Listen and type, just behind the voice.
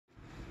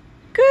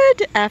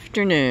Good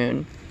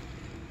afternoon.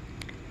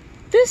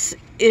 This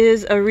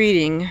is a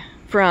reading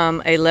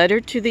from a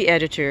letter to the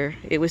editor.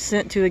 It was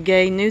sent to a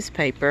gay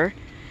newspaper,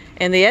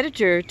 and the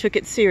editor took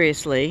it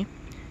seriously.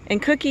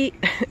 And Kooky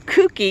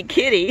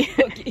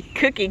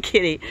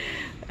Kitty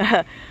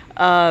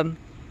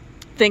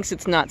thinks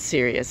it's not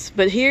serious.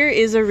 But here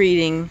is a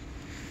reading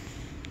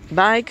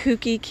by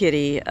Kooky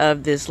Kitty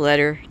of this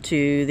letter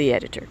to the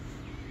editor.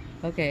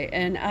 Okay,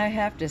 and I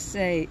have to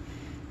say,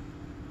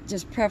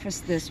 just preface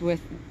this with,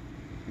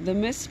 the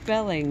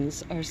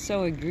misspellings are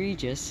so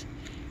egregious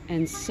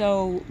and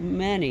so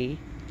many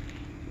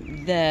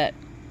that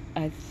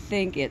I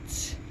think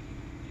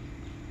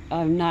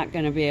I'm not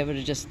going to be able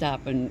to just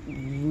stop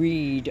and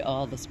read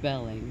all the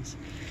spellings.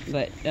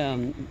 But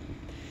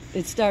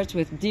it starts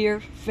with Dear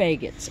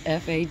Fagots,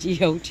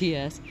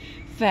 F-A-G-O-T-S,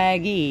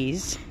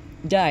 Faggies,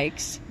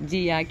 Dykes,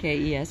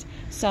 D-I-K-E-S,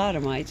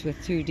 Sodomites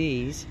with 2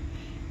 D's,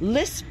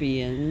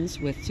 Lesbians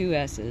with 2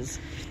 S's,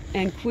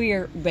 and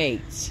Queer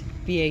Bates,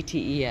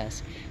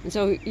 B-A-T-E-S. And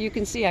so you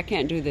can see I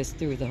can't do this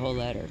through the whole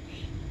letter.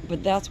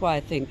 But that's why I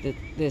think that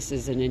this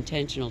is an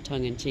intentional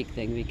tongue-in-cheek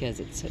thing,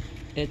 because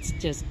it's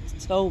just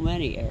so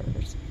many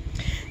errors.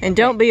 And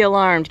don't be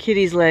alarmed,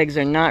 Kitty's legs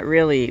are not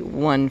really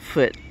 1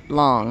 foot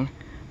long.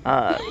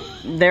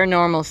 They're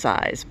normal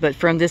size, but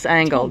from this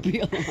angle. Don't be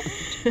alarmed.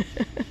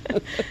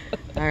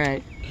 All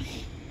right.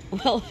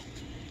 Well,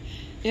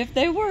 if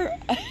they were,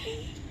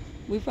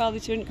 we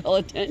probably shouldn't call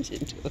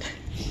attention to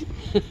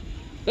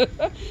it.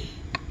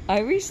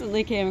 I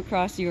recently came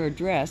across your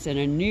address in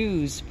a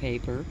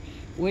newspaper,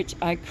 which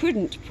I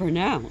couldn't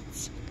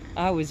pronounce.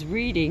 I was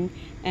reading,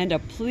 and a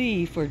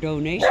plea for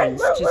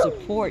donations to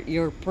support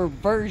your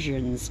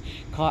perversions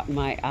caught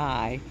my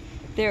eye.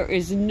 There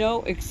is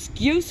no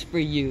excuse for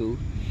you.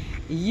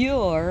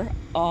 You're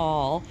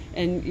all,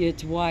 and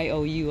it's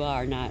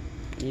Y-O-U-R, not,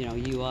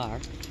 you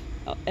are.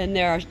 And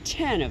there are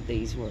 10 of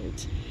these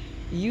words.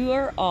 You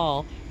are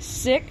all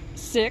sick,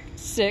 sick,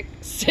 sick,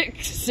 sick,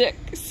 sick,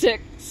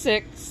 sick,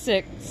 sick,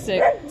 sick,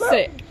 sick,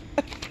 sick.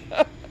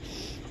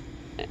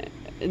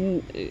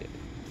 And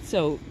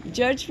so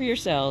judge for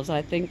yourselves.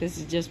 I think this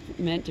is just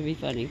meant to be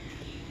funny.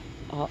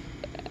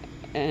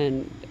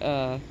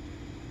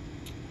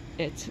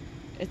 It's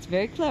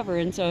very clever.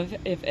 And so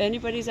if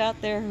anybody's out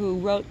there who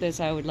wrote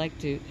this, I would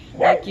like you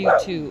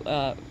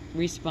to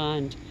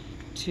respond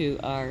to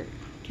our,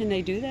 can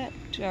they do that,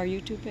 to our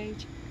YouTube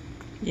page?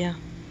 Yeah.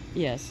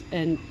 Yes,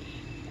 and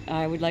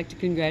I would like to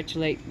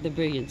congratulate the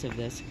brilliance of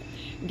this.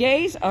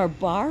 Gays are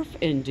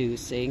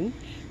barf-inducing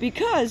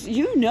because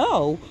you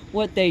know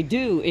what they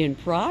do in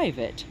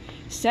private.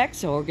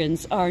 Sex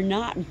organs are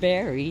not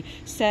very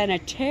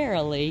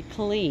sanitarily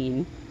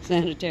clean,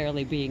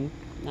 sanitarily being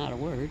not a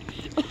word,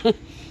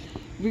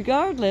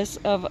 regardless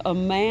of a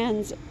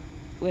man's,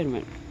 wait a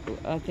minute,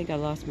 I think I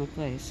lost my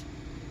place.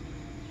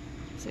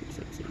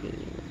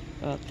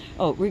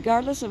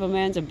 Regardless of a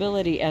man's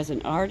ability as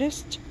an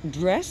artist,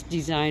 dress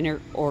designer,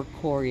 or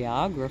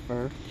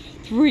choreographer,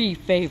 3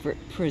 favorite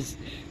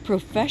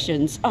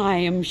professions, I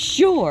am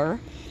sure.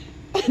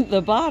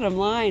 The bottom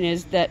line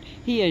is that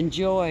he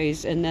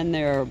enjoys, and then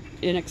there are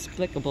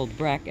inexplicable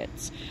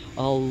brackets,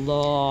 a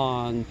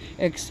long,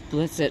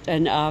 explicit,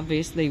 and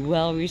obviously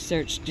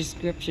well-researched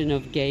description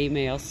of gay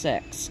male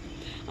sex.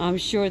 I'm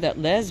sure that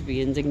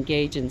lesbians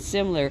engage in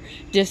similar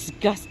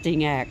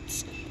disgusting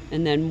acts,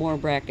 and then more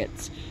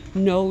brackets.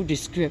 No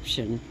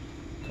description, :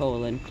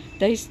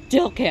 they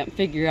still can't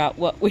figure out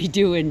what we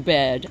do in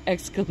bed, !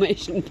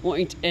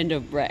 End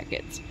of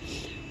brackets.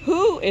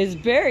 Who is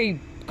Barry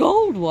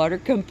Goldwater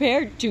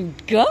compared to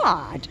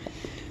God?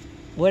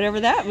 Whatever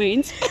that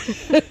means.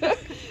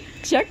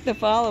 Check the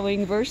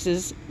following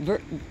verses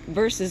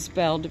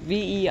spelled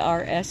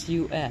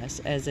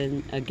V-E-R-S-U-S, as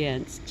in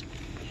against.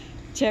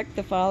 Check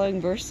the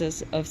following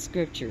verses of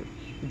Scripture.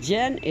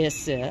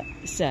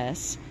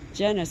 Genesis,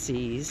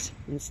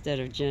 instead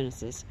of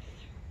Genesis,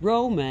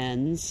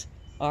 Romans,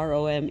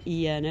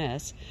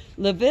 R-O-M-E-N-S,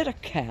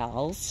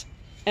 Leviticals,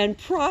 and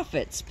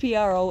Prophets,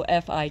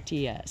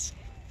 P-R-O-F-I-T-S.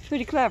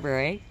 Pretty clever,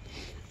 eh?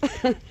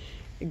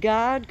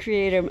 God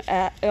created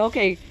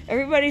okay,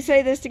 everybody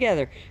say this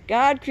together.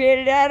 God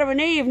created Adam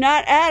and Eve,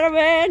 not Adam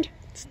and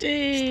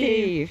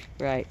Steve.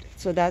 Right,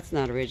 so that's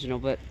not original,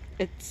 but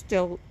it's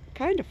still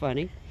kind of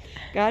funny.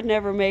 God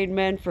never made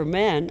men for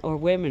men or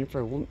women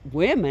for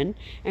women,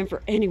 and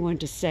for anyone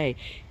to say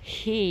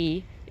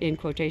he, in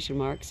quotation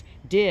marks,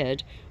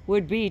 did,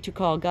 would be to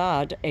call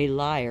God a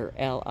liar,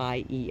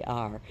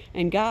 L-I-E-R.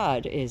 And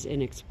God is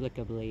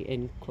inexplicably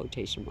in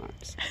quotation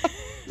marks.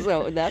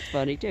 So that's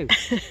funny too.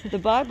 The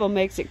Bible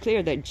makes it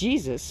clear that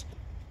Jesus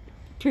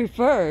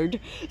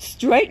preferred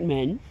straight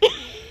men.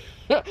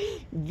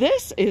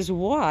 This is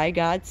why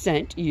God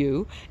sent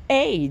you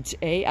AIDS,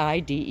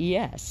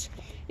 A-I-D-E-S.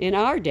 In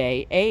our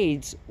day,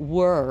 aides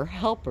were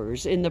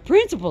helpers in the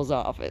principal's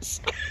office.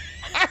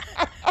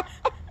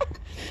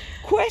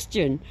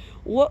 Question,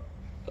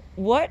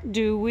 what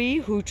do we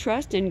who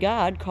trust in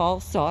God call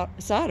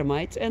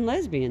sodomites and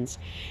lesbians?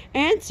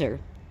 Answer,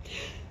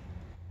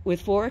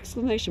 with 4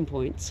 exclamation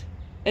points.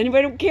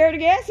 Anybody care to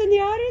guess in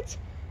the audience?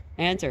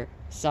 Answer,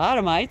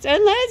 sodomites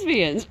and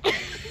lesbians.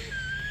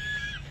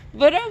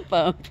 But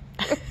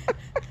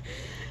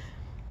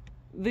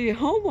the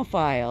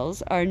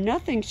homophiles are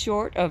nothing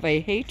short of a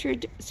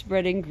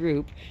hatred-spreading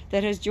group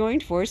that has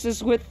joined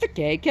forces with the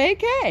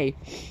KKK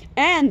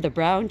and the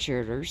brown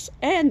shirters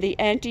and the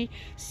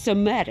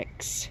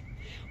anti-Semitics.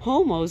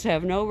 Homos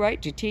have no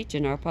right to teach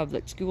in our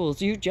public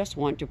schools. You just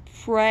want to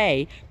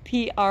pray,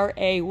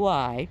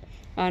 P-R-A-Y,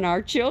 on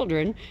our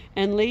children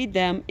and lead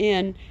them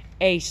in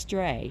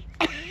astray.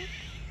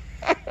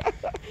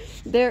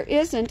 There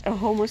isn't a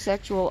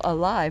homosexual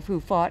alive who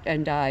fought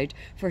and died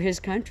for his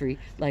country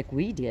like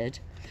we did.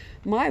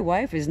 My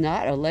wife is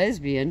not a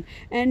lesbian,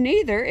 and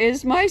neither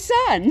is my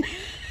son.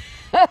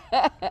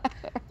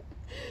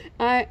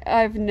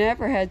 I've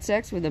never had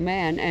sex with a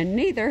man, and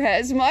neither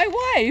has my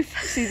wife.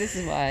 See, this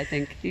is why I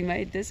think he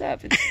made this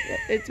up.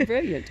 It's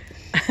brilliant.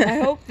 I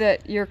hope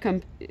that you're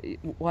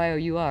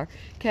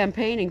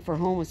campaigning for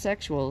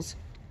homosexuals.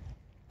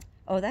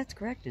 Oh, that's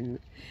correct,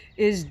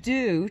 is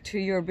due to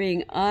your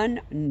being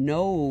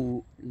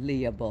unknowable,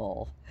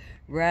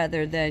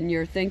 rather than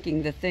your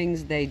thinking the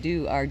things they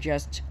do are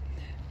just,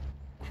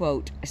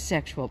 quote,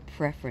 sexual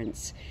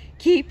preference.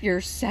 Keep your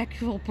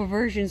sexual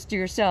perversions to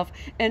yourself,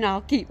 and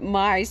I'll keep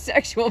my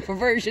sexual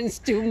perversions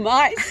to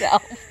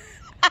myself.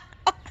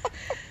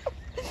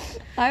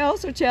 I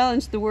also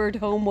challenged the word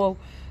homophobic,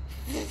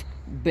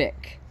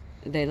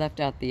 they left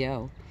out the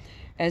O,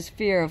 as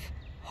fear of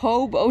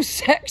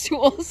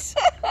hobosexuals.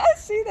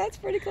 See, that's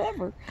pretty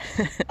clever.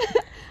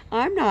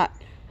 I'm not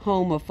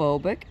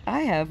homophobic.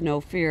 I have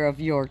no fear of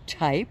your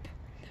type,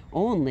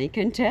 only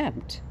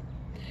contempt.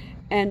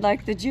 And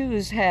like the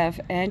Jews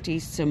have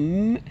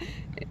anti-Semenic,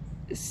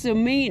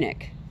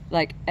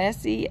 like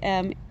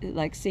S-E-M,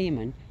 like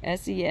semen,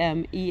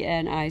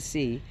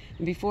 S-E-M-E-N-I-C,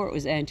 and before it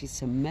was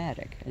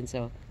anti-Semitic. And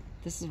so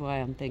this is why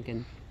I'm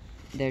thinking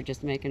they're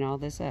just making all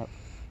this up.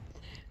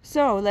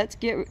 So let's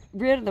get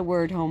rid of the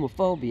word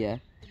homophobia.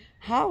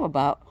 How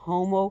about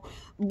homo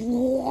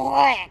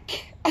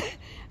black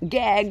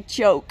gag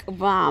choke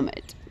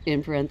vomit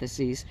in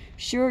parentheses?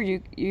 Sure,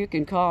 you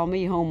can call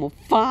me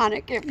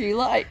homophonic if you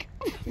like,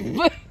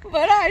 but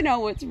I know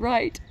what's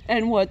right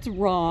and what's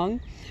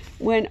wrong.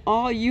 When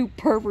all you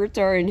perverts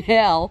are in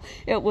hell,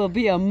 it will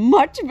be a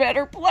much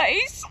better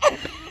place.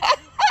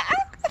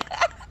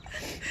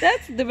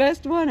 That's the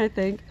best one, I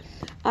think.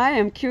 I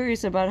am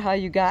curious about how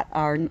you got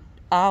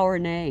our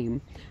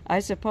name. I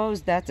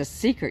suppose that's a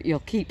secret you'll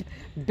keep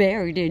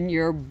buried in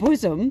your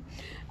bosom.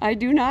 I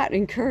do not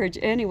encourage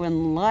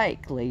anyone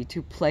likely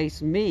to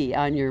place me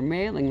on your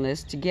mailing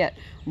list to get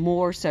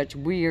more such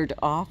weird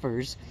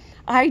offers.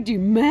 I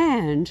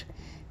demand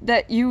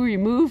that you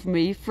remove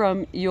me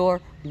from your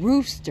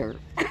rooster.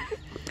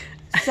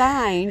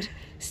 Signed,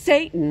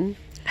 Satan,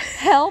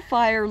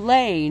 Hellfire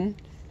Lane,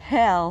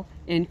 Hell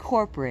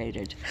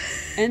Incorporated.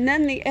 And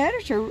then the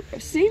editor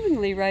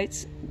seemingly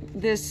writes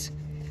this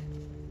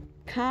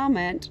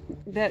comment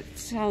that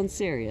sounds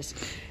serious.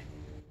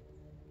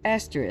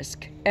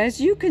 Asterisk. As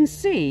you can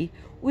see,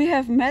 we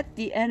have met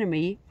the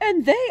enemy,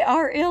 and they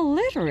are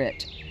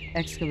illiterate!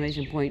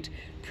 Exclamation point.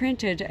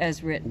 Printed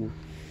as written.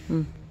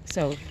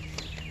 So,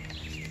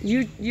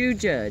 you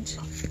judge.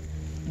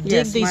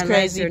 Dig these my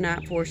crazy. legs are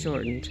not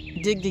foreshortened.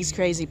 Dig these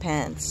crazy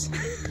pants.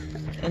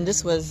 And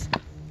this was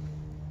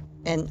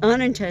an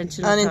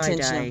unintentional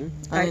tie-dyeing.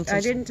 I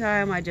didn't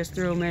tie them. I just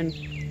threw them in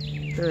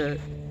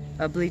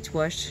a bleach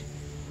wash.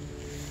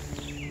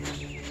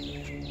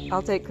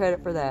 I'll take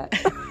credit for that.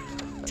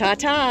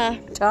 Ta-ta.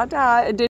 Ta-ta.